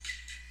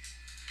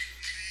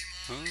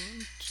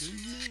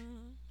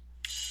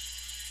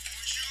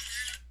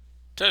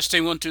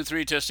Testing one, two,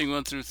 three. Testing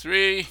one through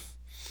three.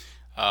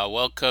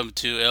 Welcome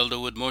to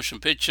Eldowood Motion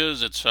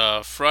Pictures. It's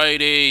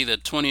Friday, the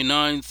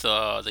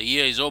 29th. The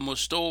year is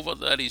almost over.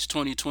 That is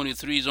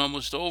 2023 is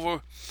almost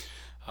over.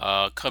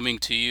 Coming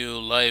to you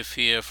live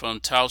here from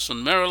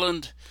Towson,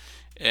 Maryland.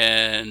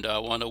 And I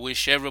want to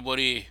wish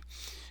everybody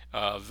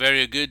a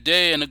very good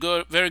day and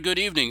very good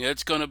evening.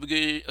 It's going to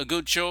be a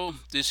good show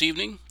this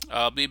evening.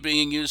 I'll be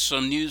bringing you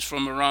some news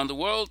from around the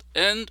world,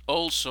 and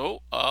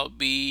also I'll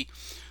be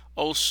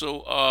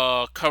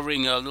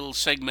covering a little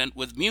segment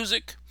with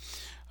music.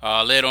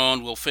 Later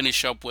on, we'll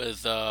finish up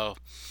with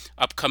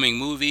upcoming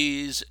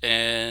movies,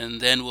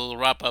 and then we'll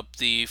wrap up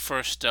the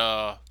first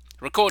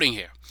recording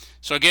here.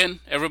 So again,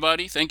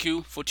 everybody, thank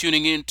you for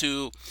tuning in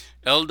to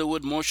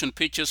Elderwood Motion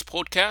Pictures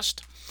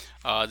podcast.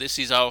 This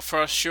is our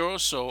first show,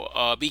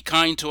 so be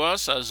kind to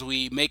us as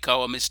we make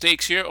our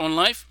mistakes here on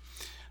life.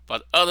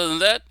 But other than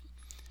that,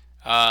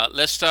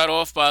 let's start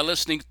off by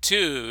listening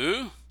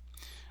to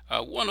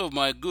one of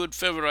my good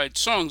favorite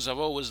songs I've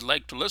always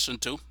liked to listen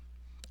to.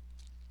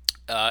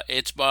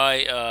 It's by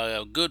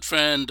a good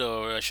friend,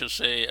 or I should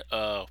say,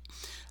 a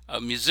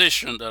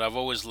musician that I've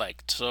always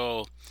liked.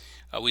 So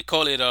we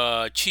call it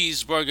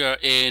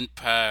Cheeseburger in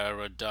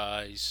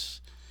Paradise.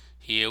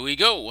 Here we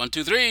go. One,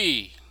 two,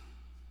 three.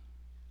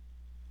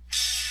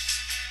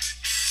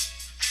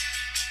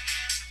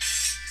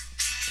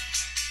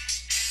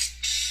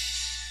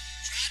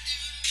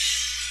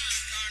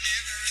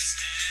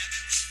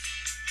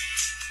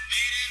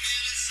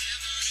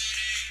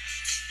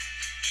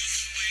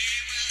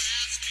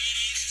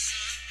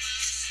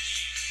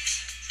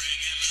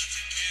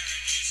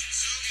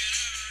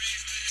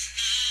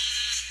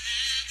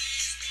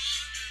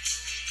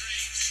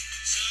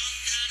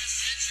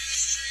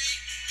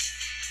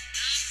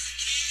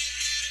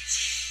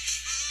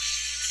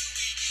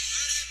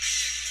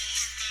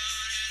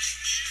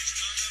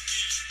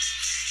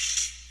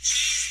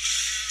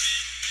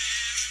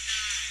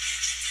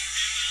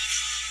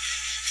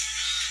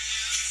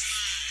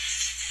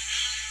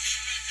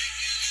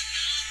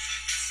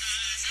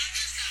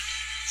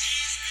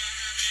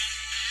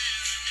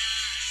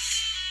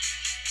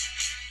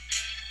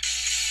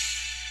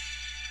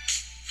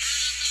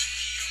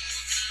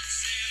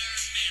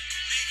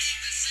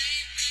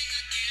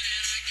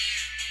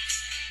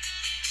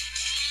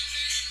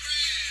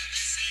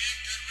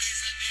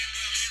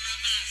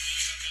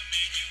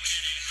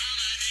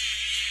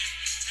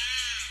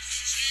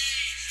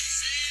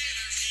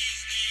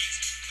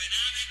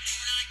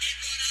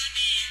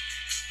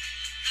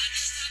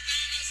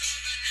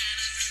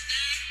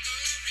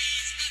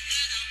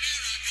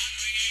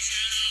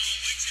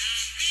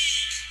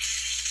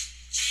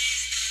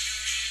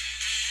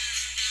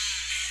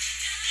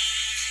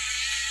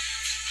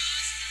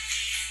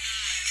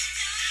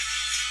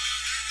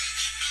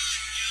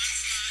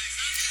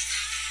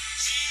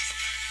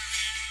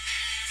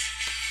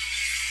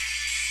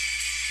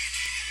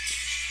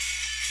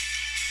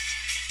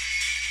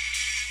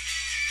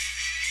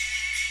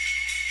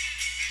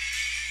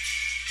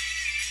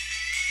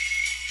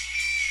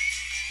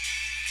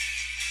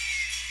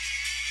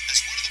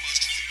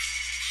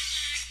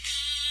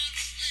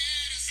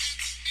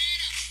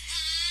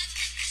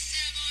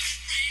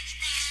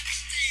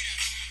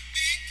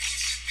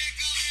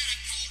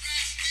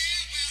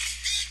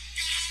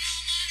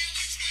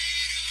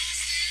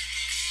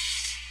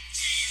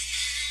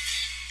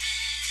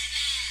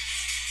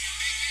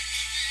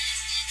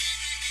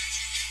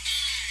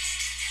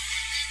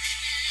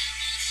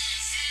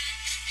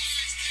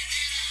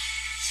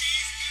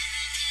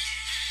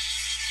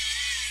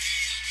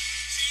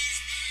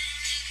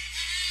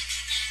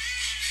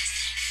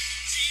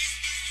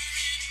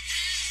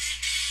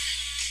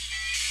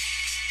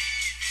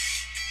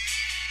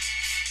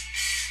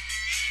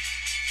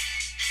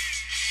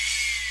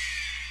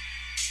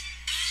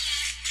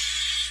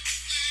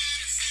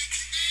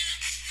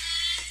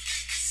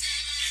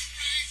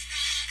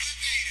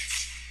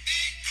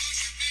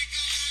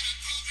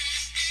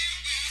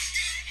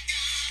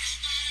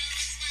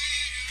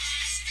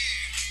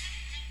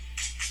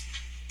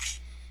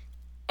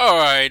 All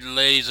right,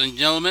 ladies and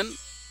gentlemen,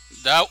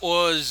 that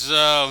was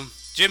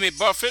Jimmy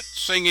Buffett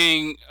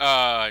singing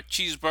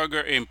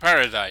Cheeseburger in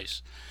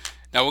Paradise.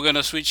 Now we're going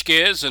to switch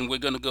gears and we're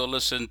going to go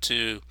listen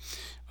to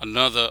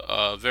another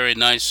very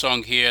nice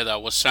song here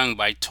that was sung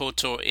by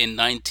Toto in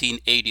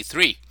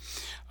 1983.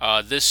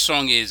 This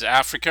song is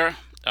Africa,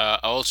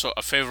 also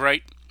a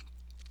favorite.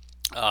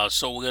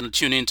 So we're going to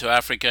tune into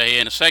Africa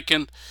here in a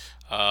second.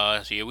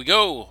 Here we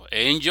go.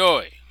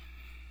 Enjoy.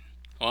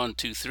 One,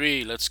 two,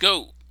 three. Let's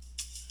go.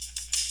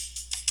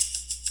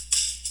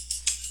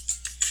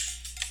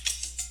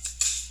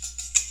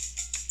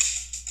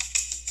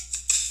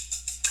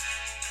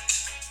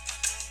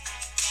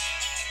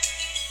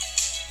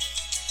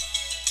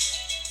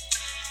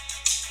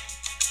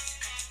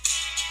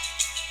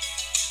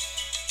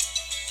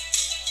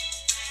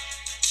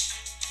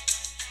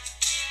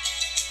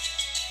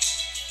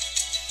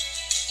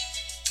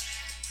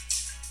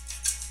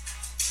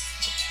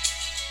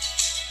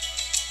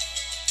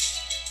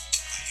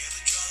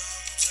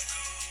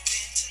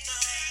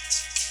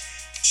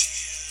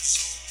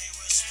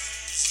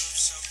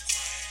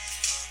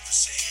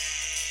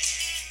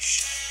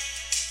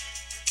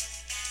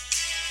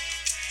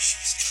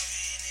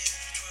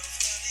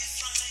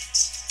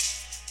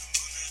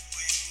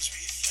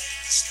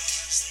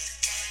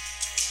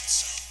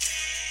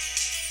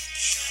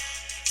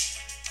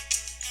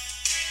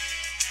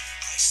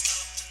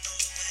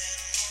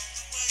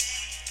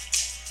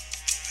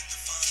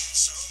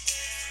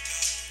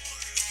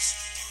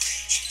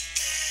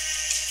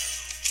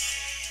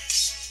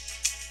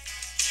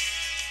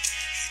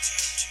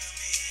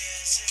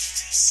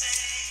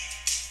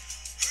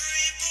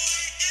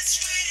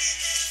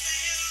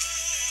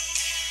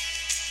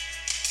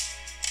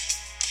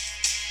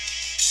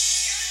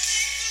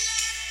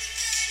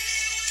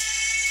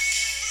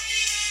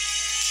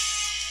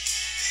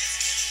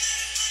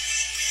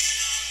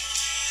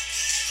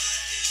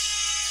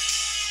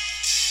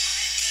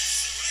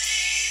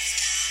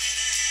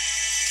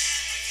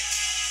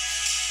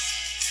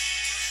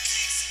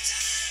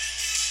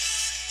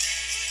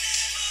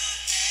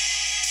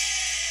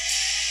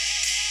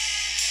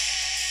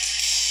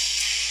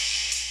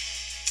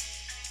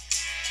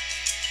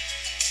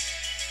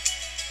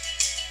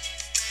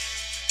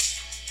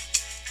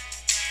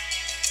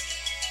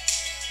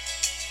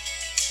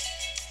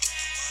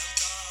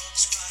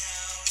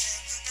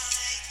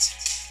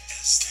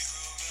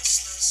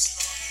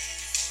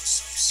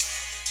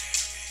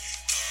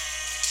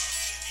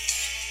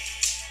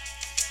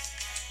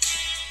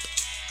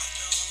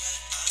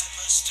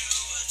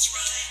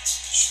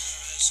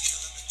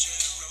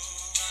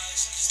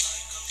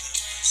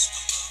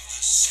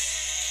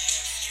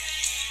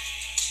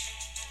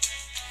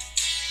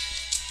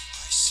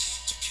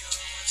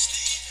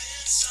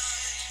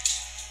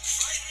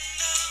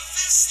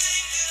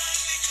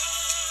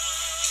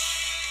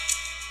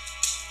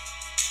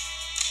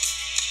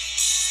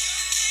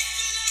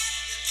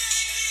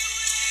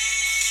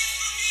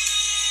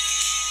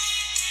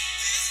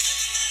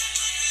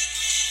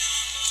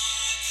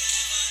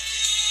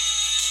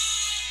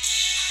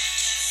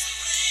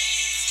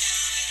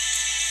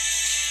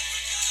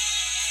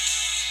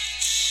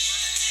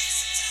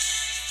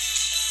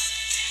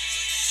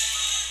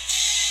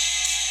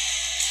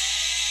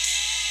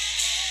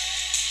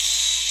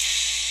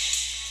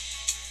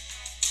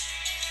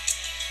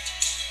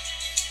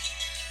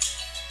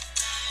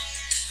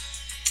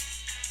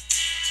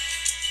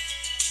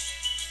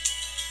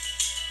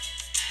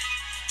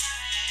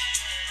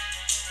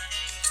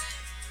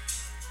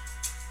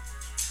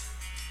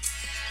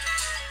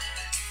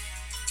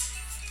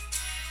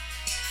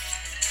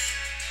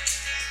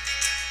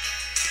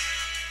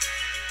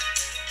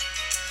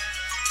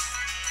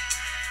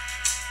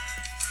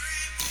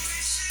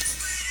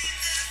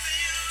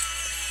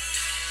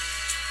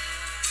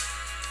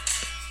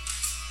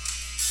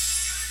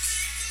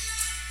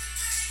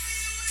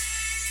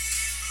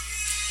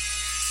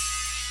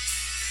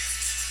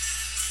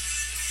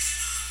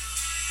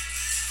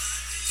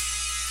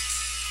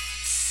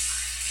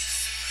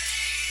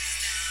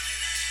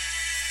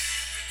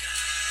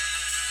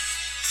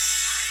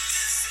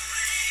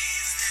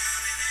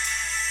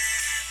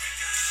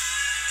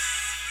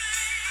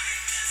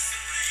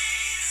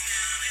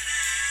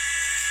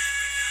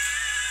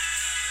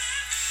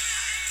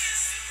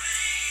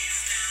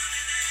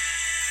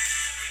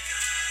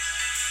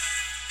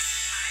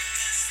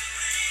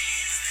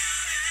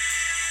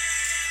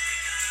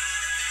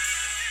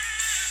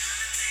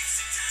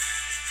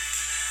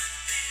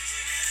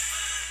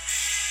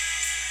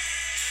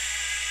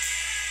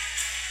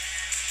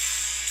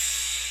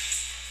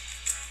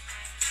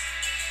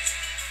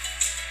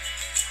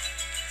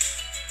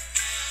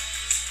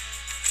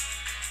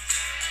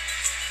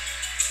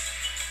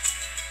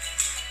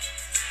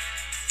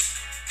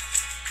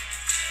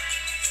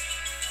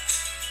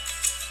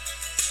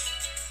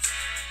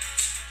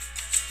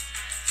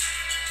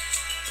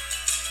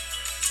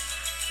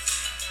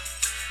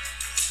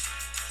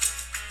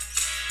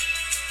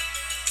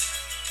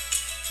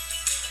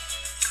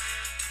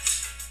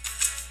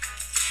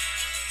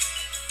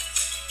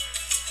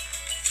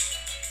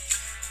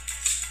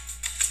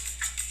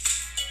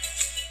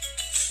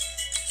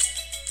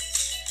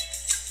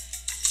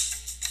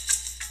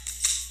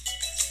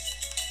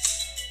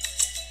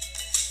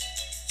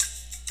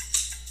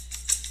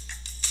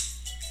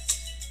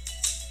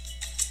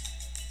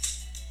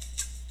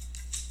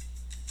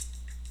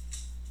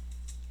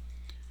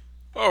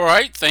 All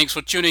right, thanks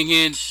for tuning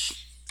in.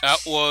 That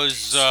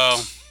was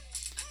uh,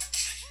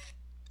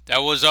 that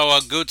was our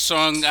good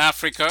song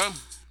 "Africa,"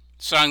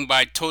 sung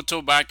by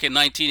Toto back in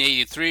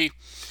 1983.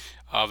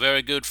 A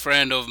very good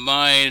friend of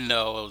mine,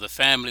 the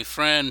family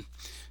friend,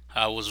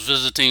 was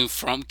visiting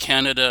from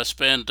Canada.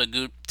 Spent a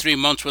good 3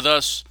 months with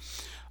us.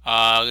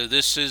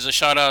 This is a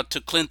shout out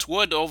to Clint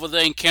Wood over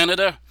there in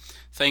Canada.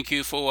 Thank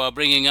you for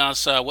bringing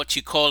us what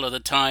you called at the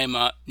time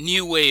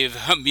new wave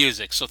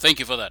music. So thank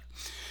you for that.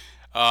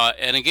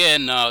 And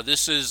again,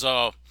 this is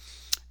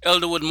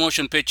Elderwood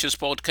Motion Pictures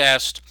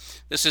podcast.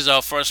 This is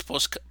our first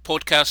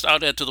podcast out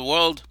there to the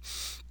world.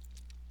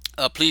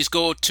 Please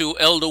go to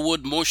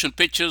Elderwood Motion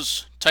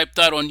Pictures. Type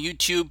that on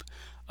YouTube.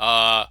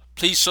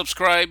 Please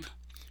subscribe,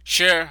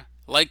 share,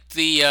 like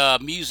the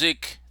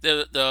music,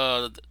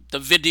 the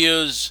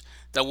videos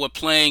that we're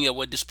playing, that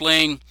we're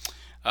displaying.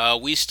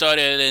 We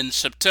started in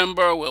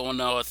September. We're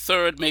on our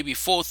third, maybe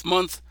fourth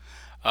month.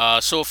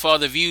 So far,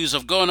 the views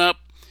have gone up.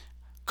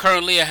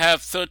 Currently, I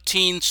have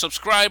 13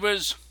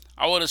 subscribers.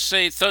 I want to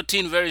say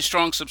 13 very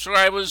strong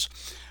subscribers.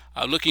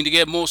 Looking to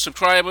get more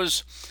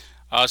subscribers.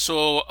 Once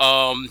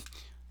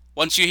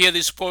you hear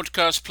this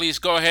podcast, please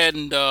go ahead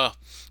and go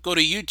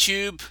to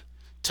YouTube.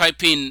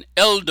 Type in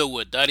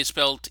Eldowood. That is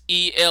spelled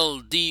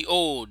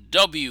Eldowwood.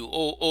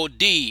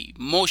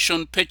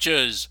 Motion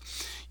Pictures.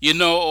 You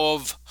know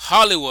of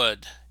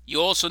Hollywood.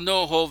 You also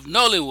know of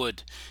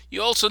Nollywood.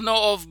 You also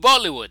know of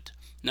Bollywood.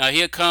 Now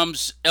here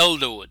comes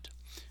Elderwood.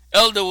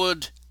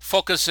 Elderwood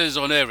focuses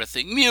on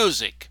everything: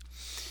 music,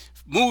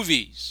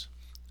 movies,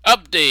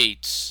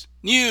 updates,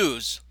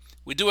 news.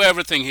 We do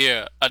everything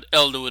here at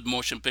Elderwood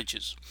Motion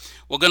Pictures.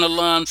 We're going to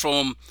learn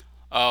from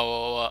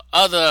our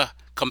other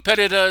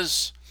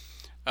competitors,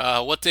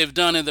 what they've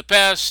done in the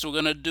past. We're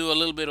going to do a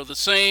little bit of the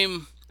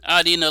same,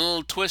 add in a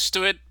little twist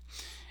to it.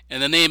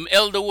 And the name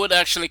Elderwood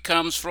actually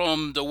comes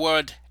from the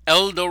word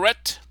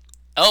Eldoret.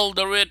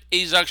 Eldoret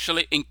is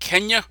actually in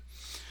Kenya.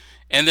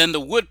 And then the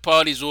wood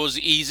part was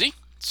easy.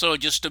 So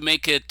just to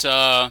make it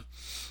sound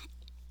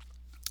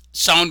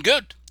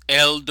good,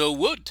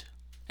 Elderwood.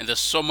 And there's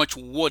so much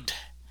wood,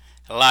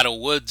 a lot of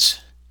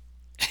woods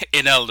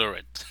in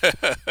Eldoret.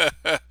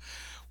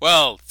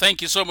 Well,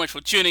 thank you so much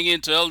for tuning in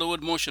to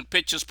Elderwood Motion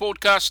Pictures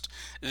podcast.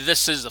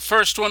 This is the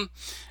first one.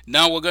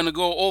 Now we're going to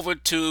go over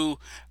to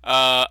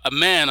a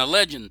man, a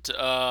legend,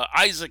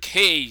 Isaac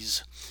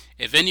Hayes.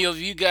 If any of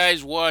you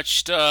guys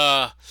watched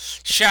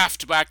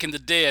Shaft back in the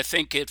day, I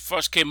think it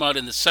first came out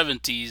in the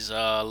 70s,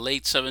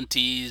 late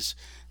 70s.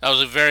 That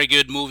was a very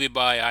good movie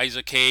by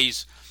Isaac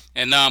Hayes.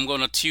 And now I'm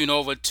going to tune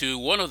over to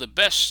one of the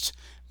best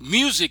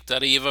music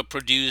that he ever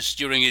produced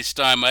during his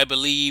time. I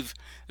believe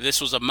this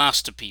was a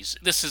masterpiece.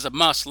 This is a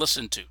must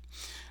listen to.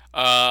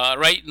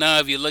 Right now,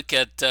 if you look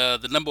at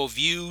the number of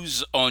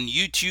views on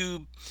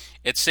YouTube,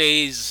 it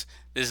says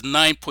there's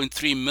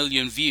 9.3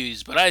 million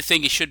views, but I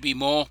think it should be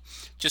more,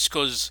 just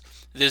because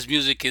this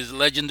music is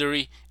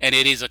legendary and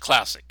it is a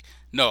classic.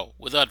 No,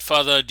 without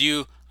further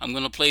ado, I'm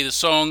going to play the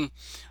song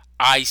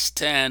I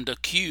Stand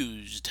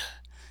Accused.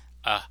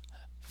 A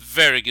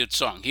very good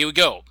song. Here we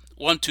go.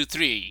 1, 2,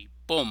 3.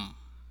 Boom.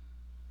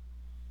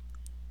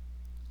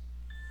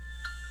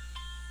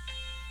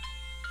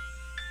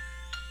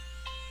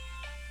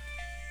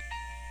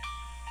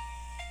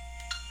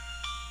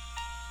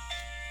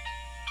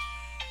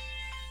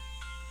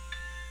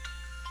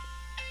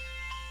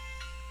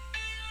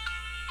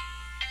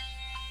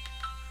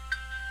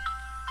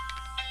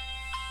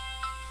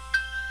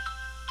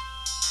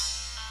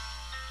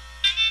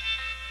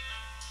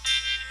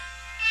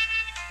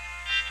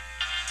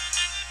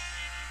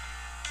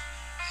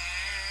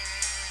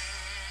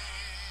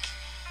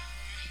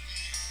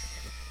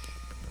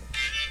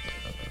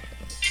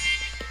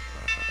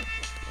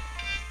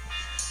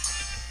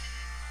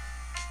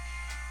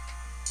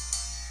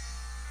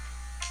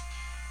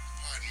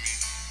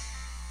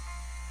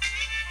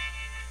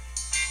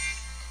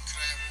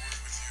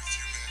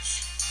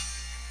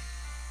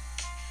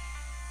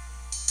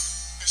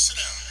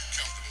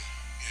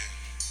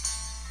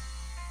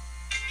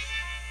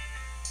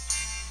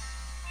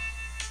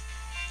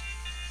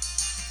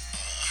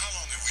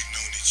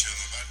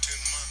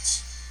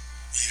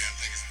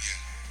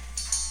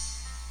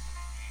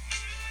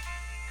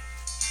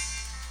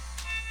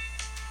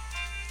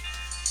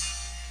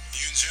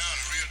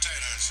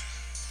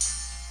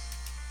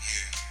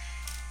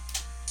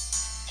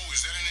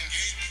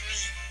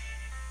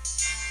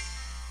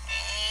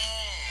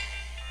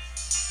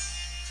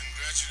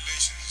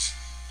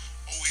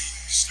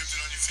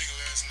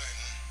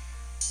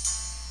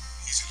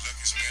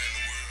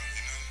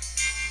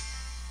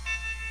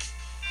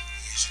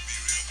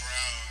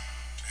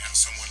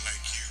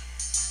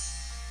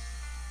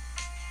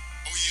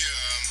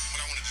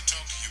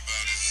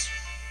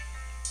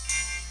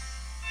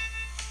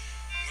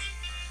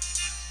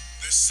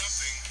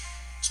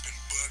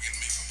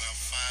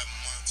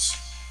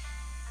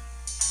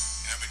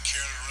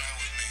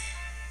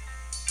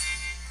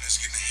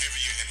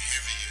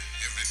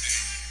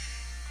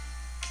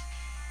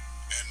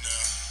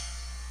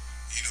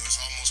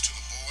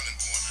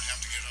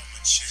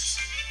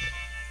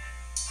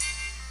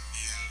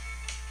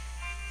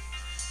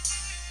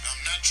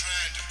 not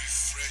trying to be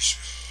fresh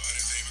or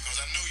anything because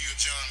I know you're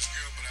John's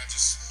girl, but I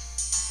just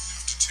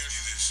have to tell you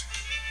this.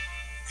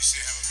 You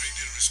see, I have a great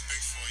deal of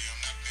respect for you.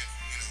 I'm not been,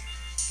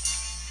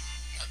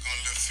 not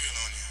going left field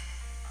on you.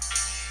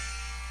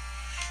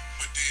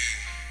 But dear,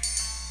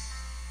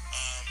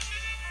 um,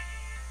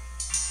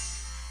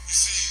 you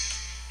see,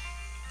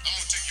 I'm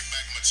gonna take you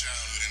back to my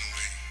childhood in a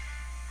way.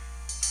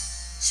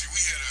 See, we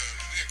had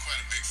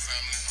quite a big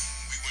family.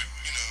 We went,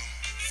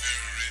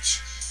 very rich.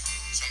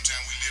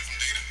 Sometimes we lived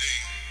from day to day.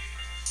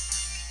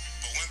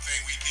 But one thing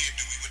we did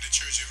do, we went to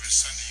church every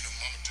Sunday.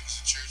 Mama took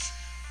us to church.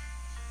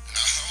 And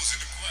I was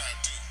in the choir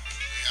too.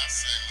 Yeah, I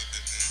sang a little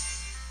bit there.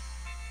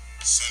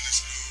 Sunday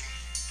school.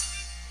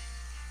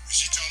 And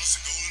she taught us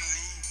the golden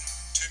rule,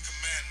 10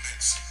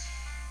 commandments.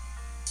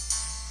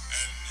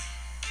 And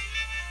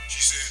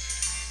she said,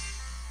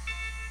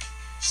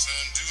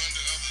 son, do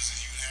unto others as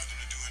you would have them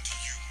to do unto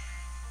you.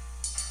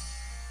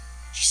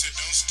 She said,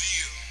 don't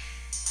steal,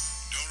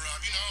 don't rob.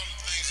 All the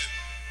things that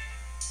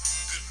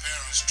good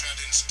parents try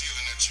to instill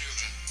in their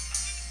children.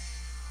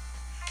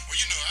 Well,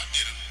 I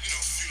did a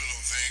few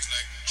little things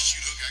like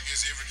shoot hook. I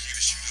guess every kid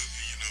is shoot hook,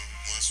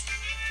 once.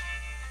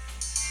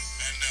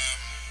 And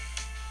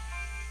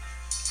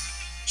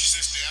she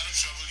said, stay out of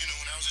trouble.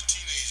 When I was a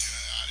teenager,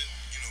 I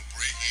didn't,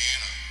 break in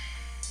or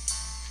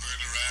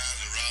burglarize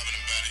or rob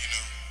anybody.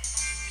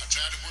 I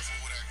tried to work for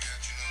what I got,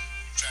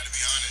 tried to be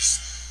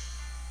honest.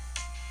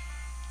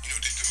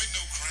 Didn't commit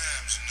no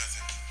crimes or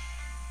nothing.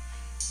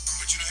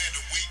 But I had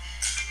to wait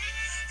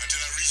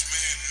until I reached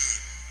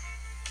manhood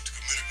to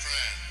commit a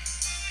crime.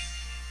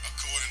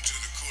 According to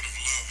the court of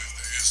love, if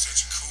there is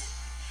such a court.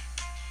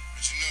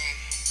 But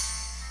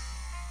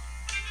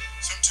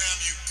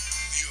sometimes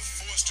you're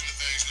forced into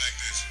things like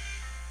this.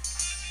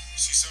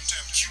 See,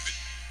 sometimes Cupid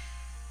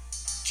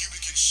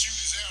can shoot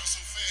his arrow so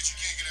fast you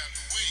can't get out of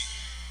the way,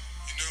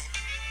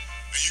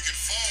 and you can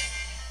fall.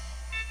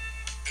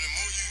 And the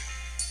more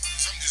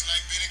something just like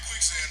being in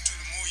quicksand too,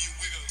 the more you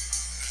wiggle,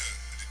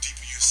 the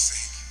deeper you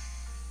sink.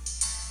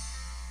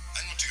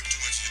 I ain't gonna take up too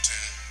much of your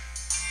time.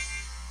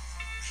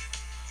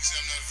 You see,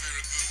 I'm not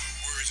very good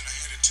with words, and I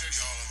had to tell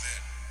you all of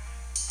that,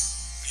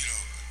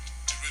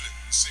 to really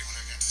say what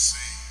I got to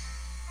say.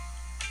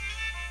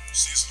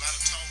 See, there's a lot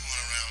of talk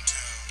going around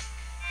town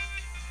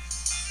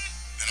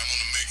that I'm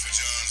gonna make for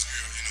John's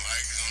girl.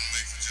 Ike is gonna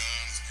make for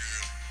John's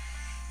girl.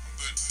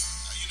 But,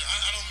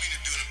 I don't mean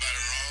to do anybody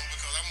wrong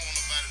because I don't want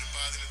nobody to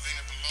bother anything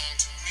that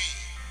belongs to me.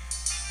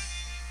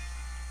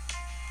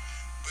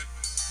 But,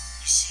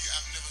 you see,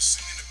 I've never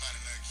seen anybody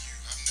like you.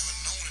 I've never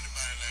known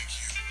anybody like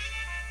you.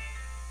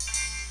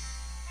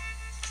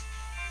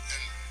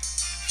 And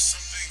there's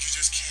some things you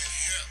just can't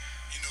help.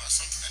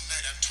 At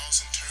night I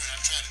toss and turn.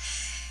 I try to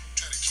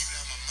keep it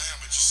out of my mind,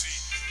 but you see,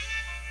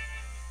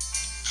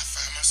 I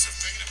find myself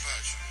thinking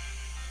about you.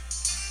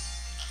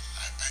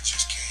 I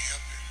just can't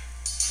help it.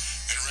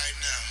 And right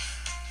now,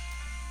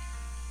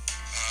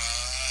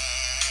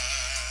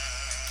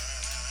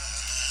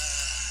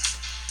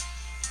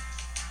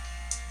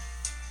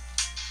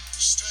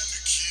 stand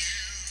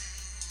accused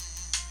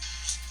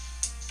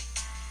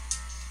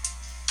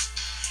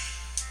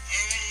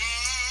of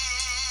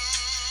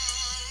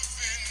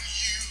loving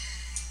you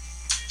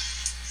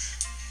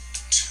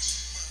too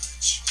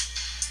much.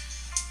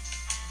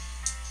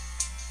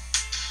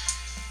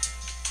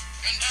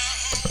 And I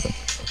hope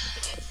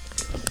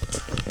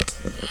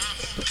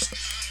it's not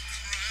a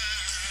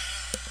crime.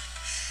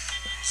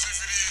 'Cause if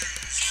it is,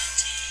 I'm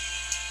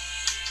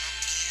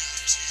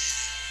guilty.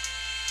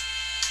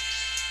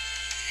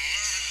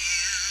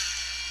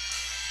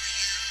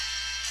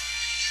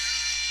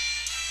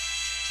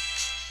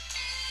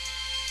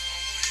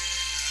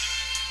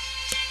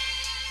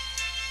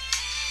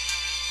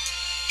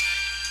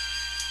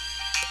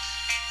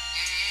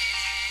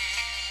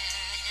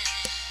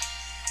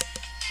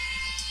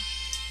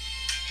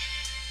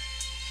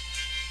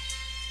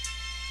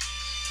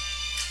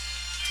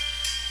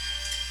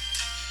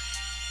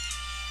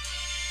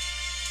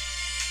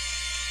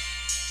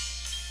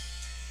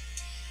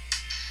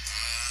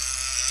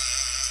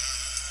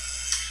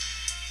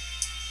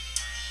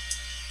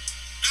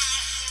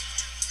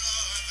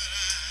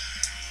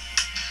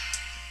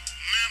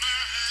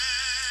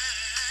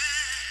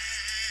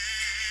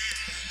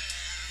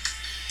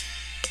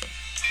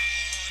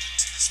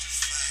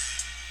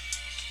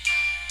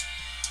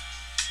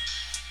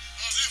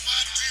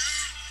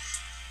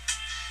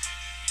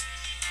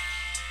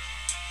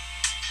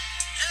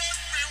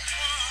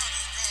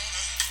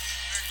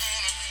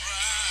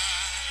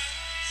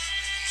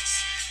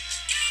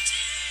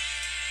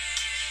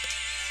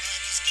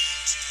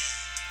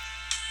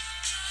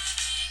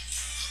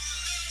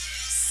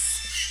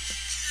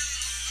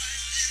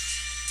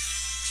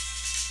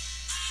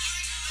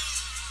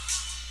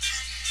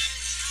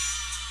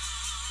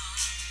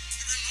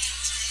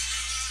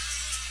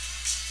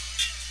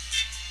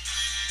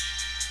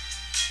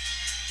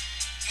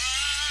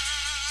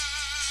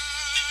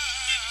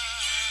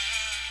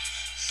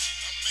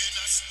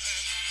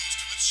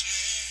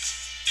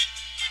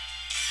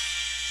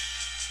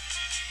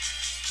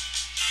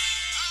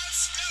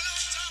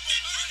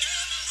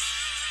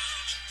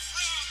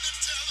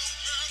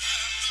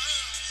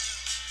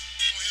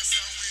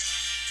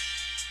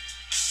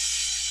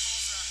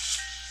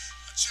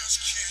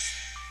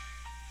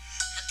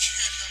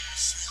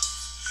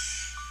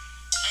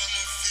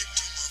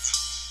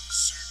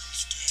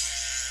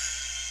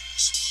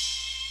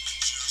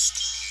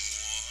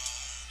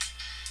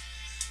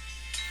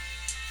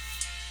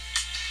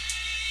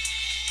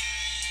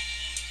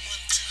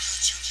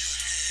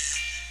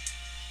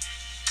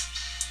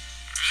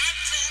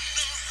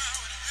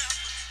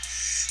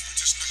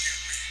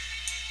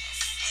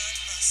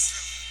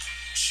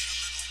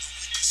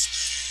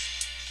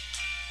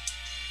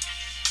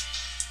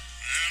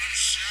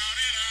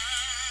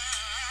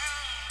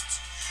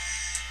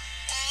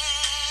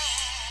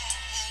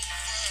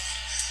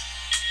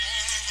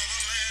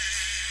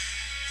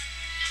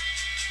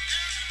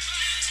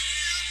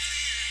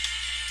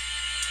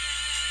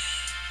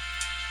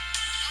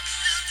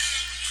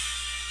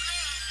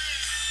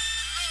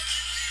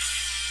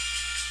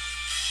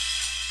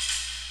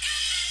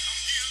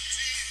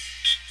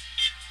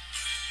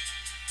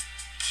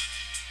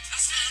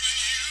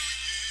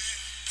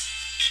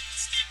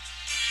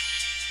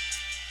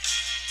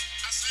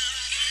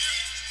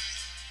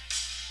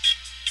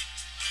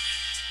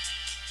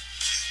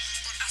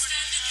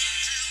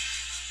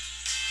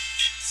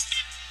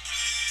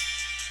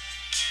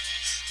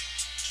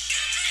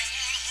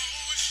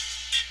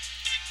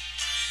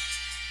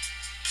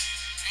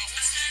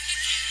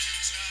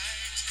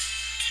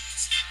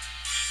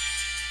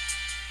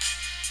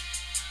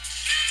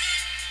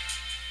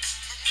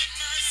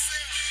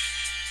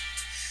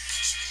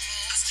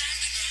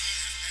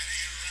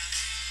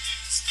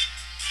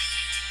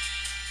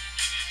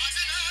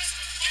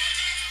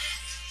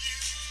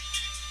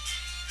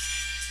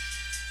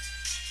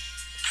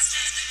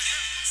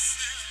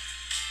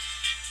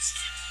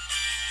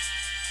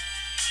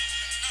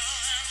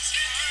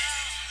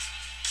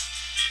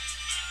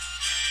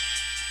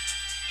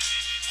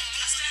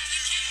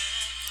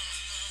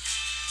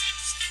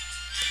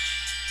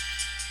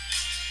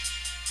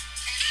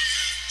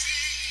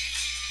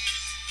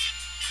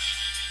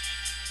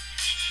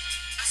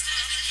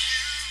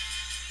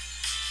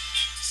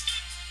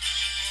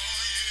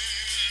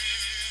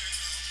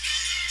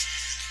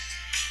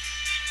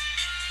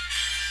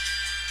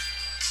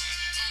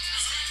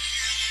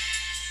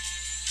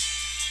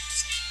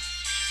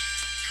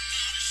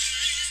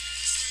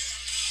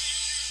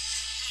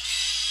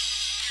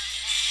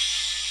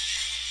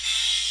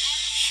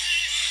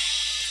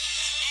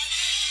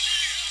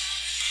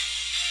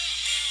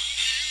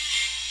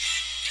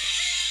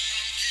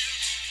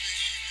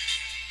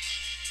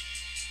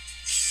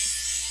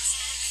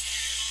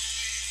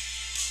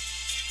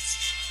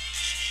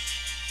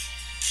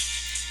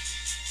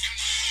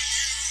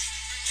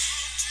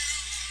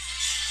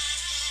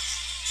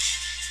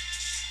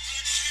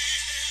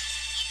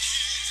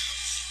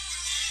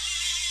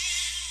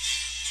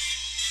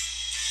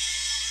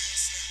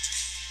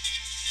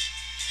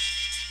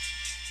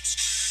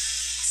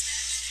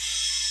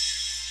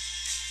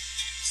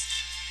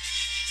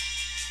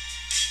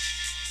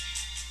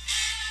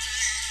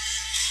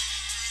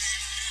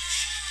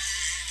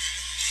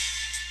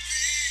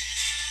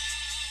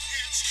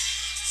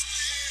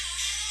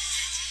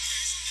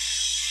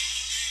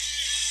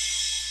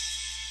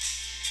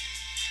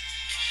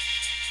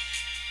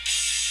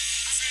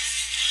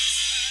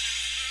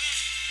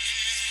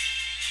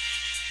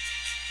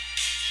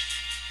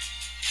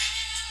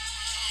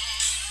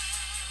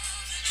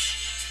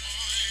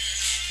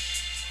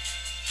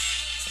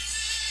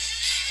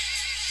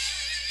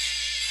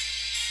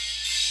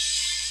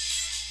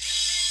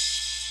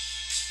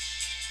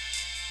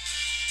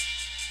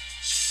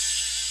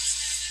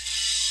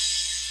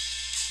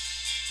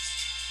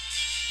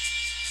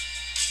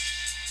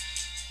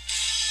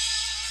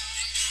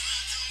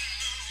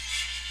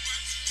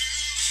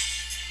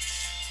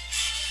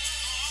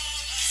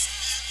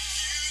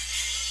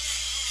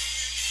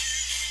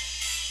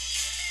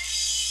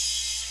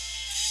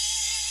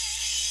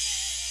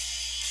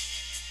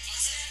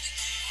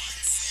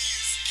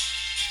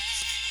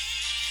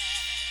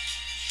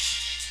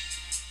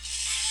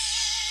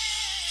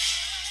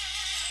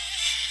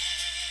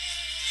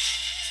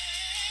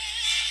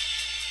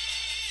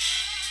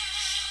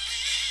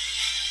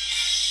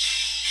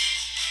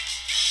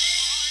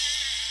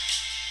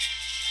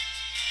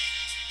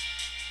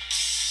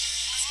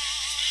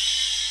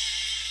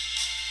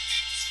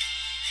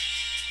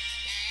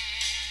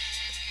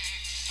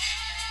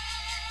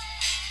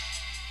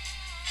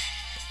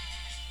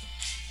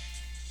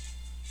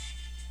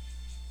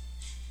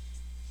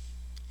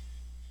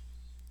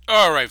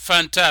 All right,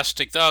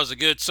 fantastic. That was a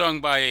good song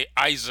by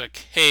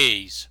Isaac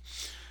Hayes.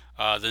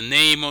 The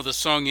name of the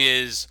song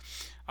is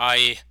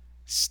I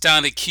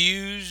Stand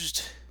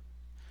Accused,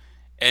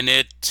 and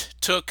it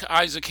took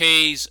Isaac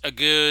Hayes a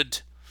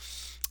good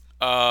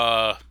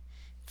uh,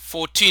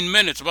 14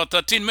 minutes, about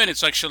 13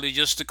 minutes actually,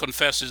 just to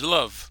confess his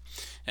love.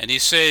 And he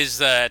says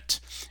that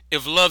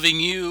if loving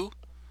you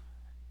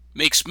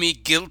makes me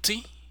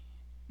guilty,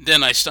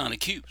 then I stand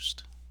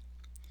accused.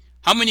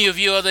 How many of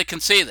you other can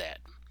say that?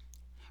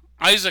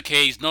 Isaac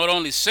Hayes not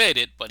only said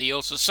it, but he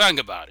also sang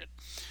about it.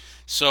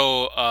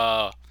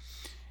 So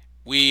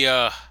we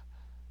are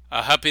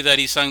happy that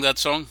he sang that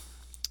song.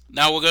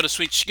 Now we're going to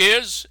switch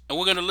gears and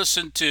we're going to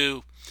listen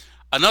to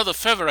another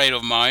favorite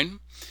of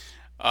mine.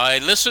 I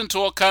listen to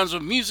all kinds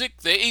of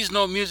music. There is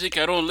no music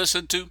I don't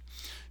listen to.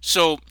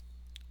 So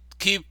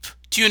keep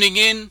tuning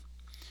in.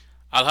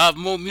 I'll have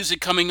more music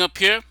coming up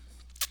here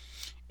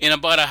in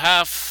about a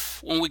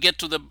half when we get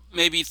to the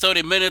maybe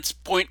 30 minutes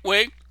point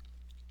way.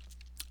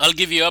 I'll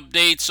give you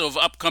updates of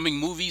upcoming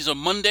movies on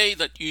Monday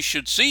that you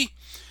should see.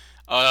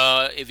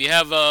 If you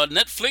have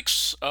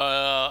Netflix,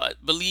 I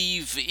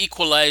believe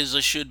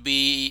Equalizer should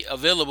be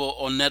available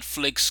on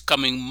Netflix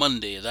coming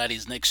Monday. That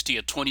is next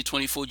year,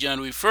 2024,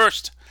 January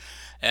 1st.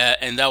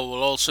 And that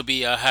will also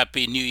be a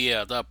happy new year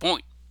at that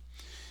point.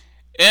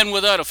 And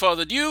without a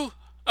further ado,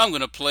 I'm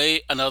going to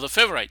play another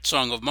favorite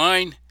song of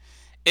mine.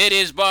 It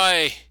is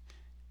by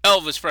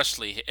Elvis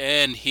Presley.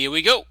 And here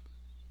we go.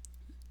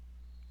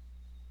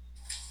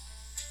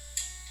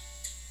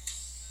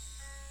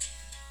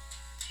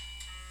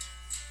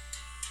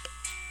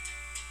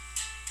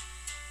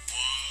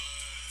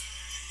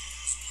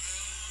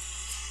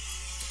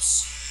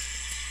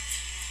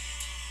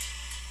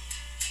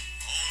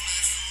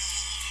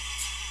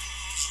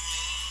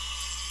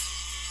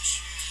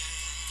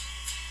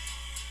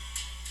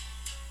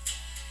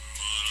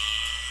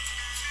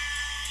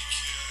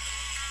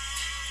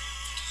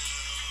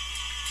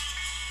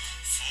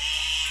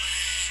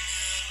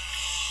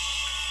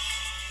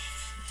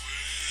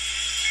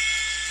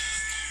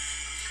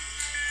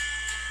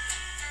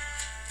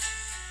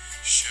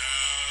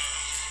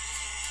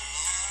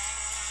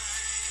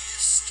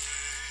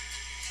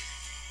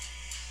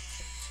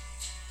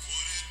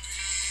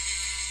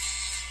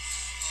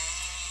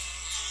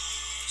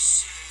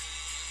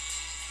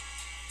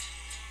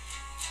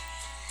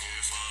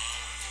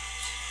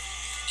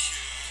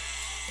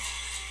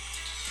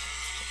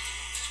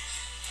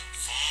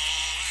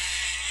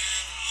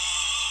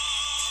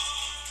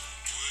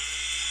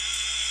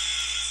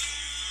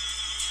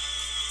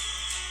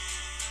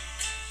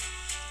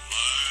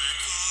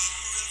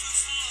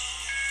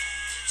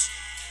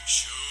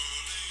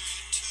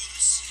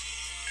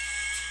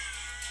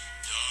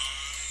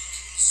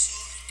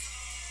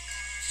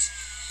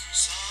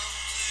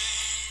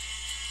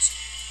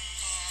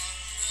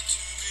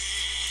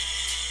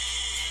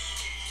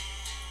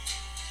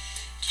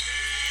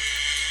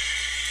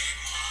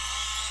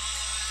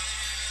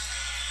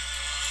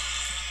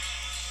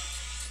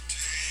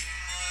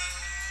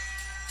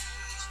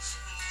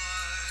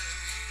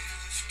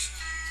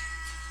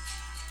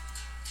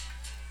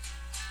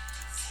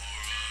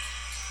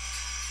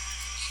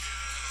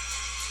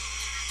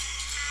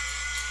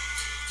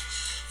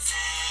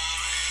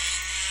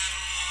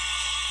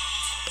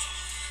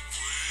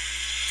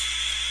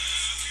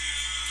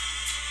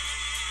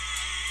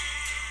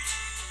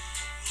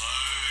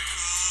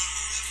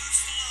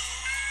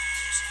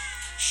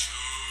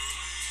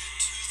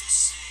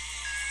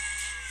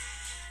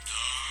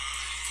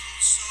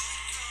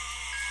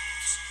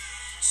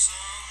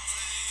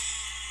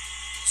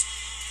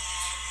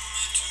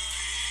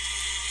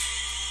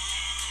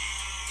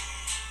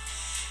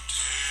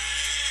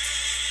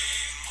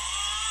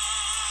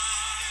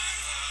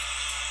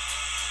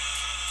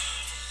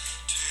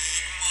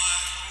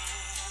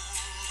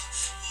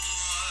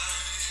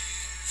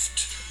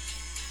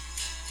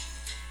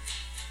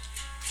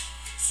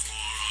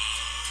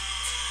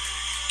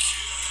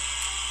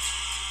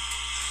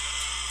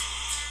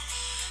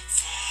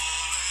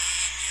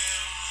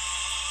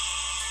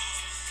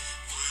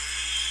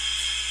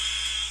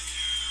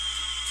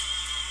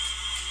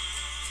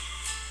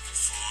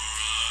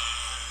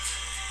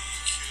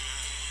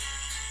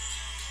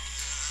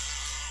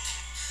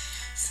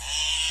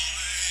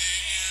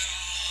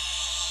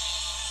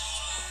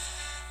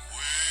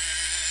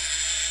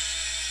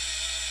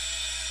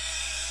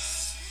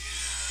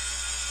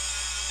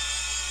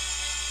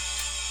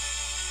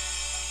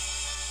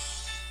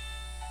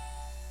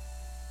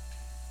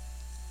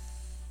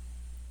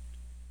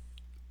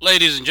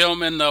 Ladies and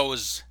gentlemen, that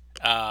was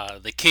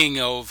the king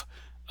of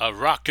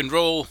rock and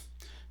roll,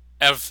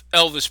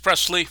 Elvis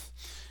Presley.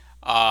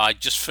 I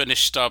just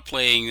finished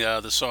playing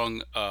the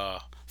song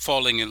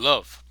Falling in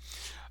Love.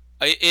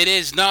 It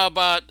is now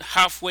about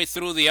halfway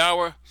through the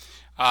hour.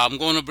 I'm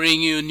going to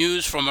bring you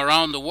news from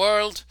around the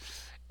world.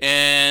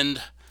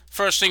 And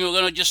first thing we're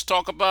going to just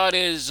talk about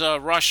is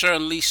Russia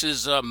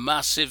unleashes a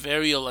massive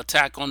aerial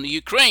attack on the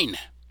Ukraine.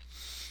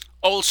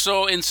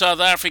 Also in South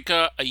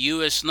Africa, a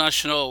U.S.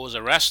 national was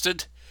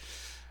arrested.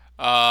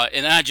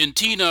 And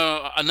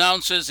Argentina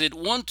announces it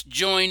won't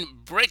join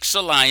BRICS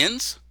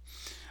alliance.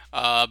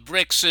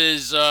 BRICS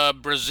is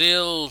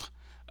Brazil,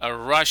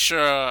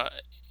 Russia,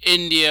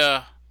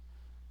 India.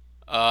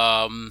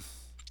 Um,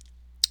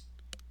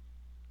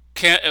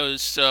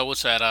 what's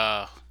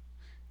that?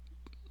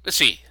 Let's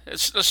see.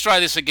 Let's try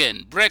this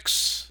again.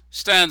 BRICS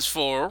stands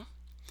for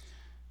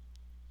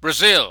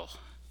Brazil,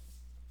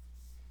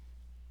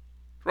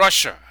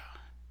 Russia,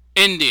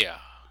 India,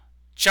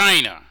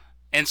 China,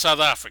 and South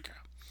Africa.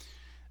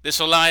 This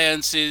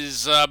alliance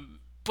is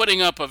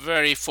putting up a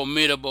very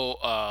formidable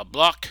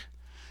bloc,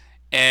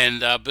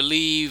 and I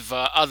believe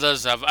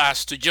others have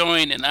asked to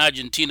join. And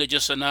Argentina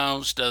just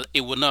announced that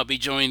it will not be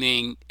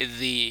joining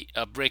the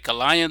BRIC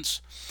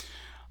alliance.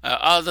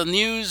 Other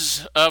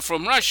news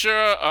from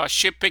Russia: a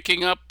ship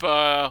picking up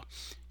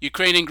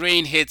Ukrainian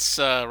grain hits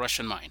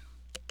Russian mine.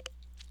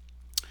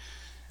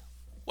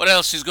 What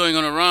else is going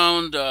on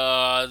around?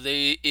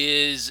 There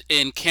is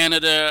in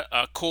Canada,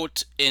 a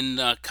court in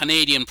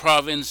Canadian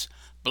province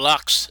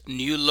blocks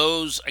new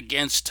laws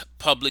against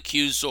public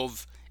use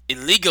of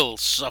illegal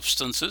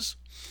substances.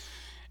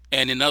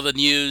 And in other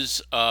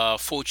news,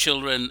 four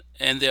children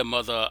and their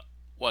mother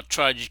were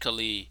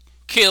tragically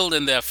killed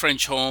in their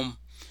French home,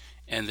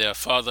 and their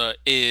father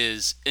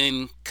is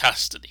in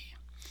custody.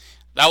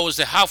 That was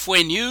the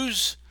halfway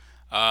news.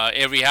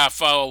 Every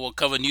half hour, we'll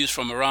cover news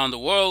from around the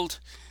world.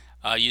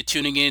 You're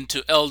tuning in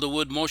to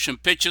Eldowood Motion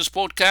Pictures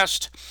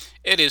Podcast.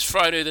 It is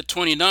Friday the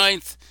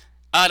 29th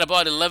at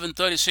about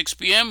 11:36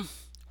 p.m.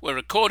 We're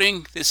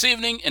recording this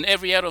evening, and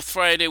every other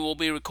Friday we'll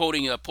be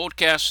recording a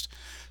podcast.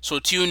 So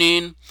tune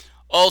in.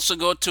 Also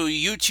go to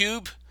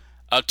YouTube.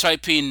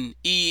 Type in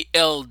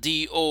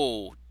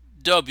ELDOWOOD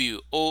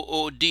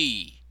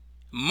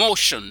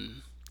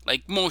Motion,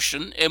 like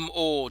motion,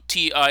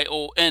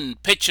 MOTION,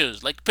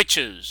 pictures, like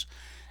pictures.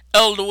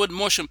 Elderwood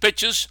Motion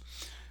Pictures.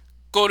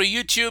 Go to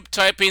YouTube,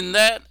 type in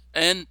that,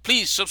 and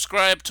please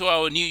subscribe to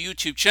our new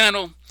YouTube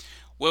channel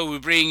where we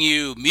bring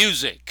you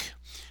music,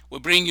 we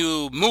bring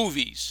you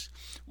movies,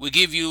 we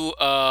give you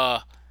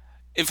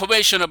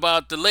information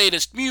about the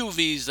latest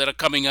movies that are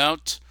coming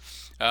out.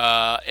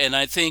 And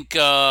I think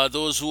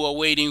those who are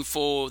waiting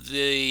for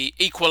the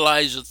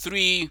Equalizer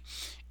 3,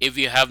 if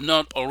you have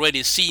not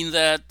already seen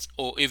that,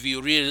 or if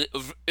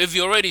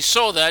you already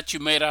saw that, you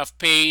might have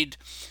paid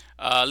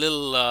a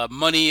little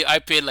money. I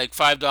paid like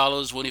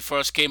 $5 when it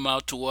first came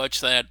out to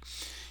watch that.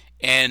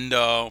 And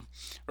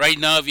right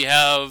now, if you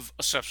have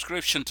a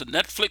subscription to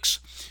Netflix,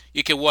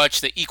 you can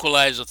watch The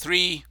Equalizer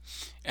 3.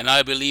 And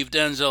I believe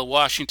Denzel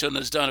Washington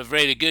has done a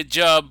very good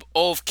job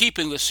of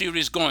keeping the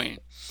series going.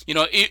 You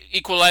know,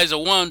 Equalizer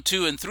 1,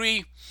 2, and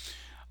 3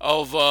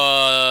 of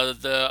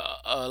the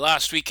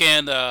last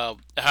weekend, I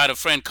had a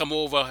friend come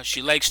over.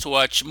 She likes to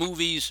watch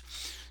movies.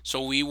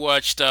 So we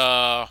watched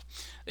The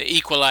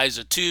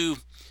Equalizer 2.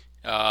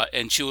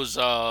 And she was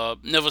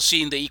never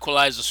seen the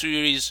Equalizer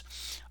series.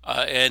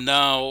 And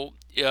now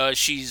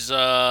she's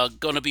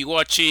going to be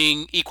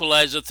watching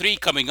Equalizer 3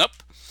 coming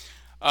up.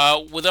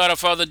 Without a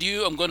further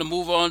ado, I'm going to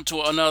move on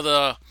to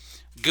another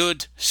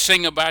good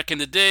singer back in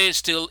the day,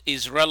 still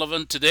is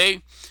relevant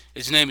today.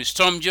 His name is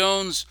Tom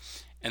Jones,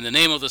 and the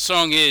name of the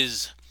song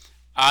is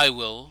I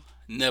Will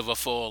Never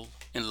Fall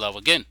in Love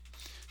Again.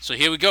 So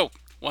here we go.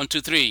 1, 2,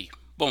 3.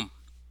 Boom.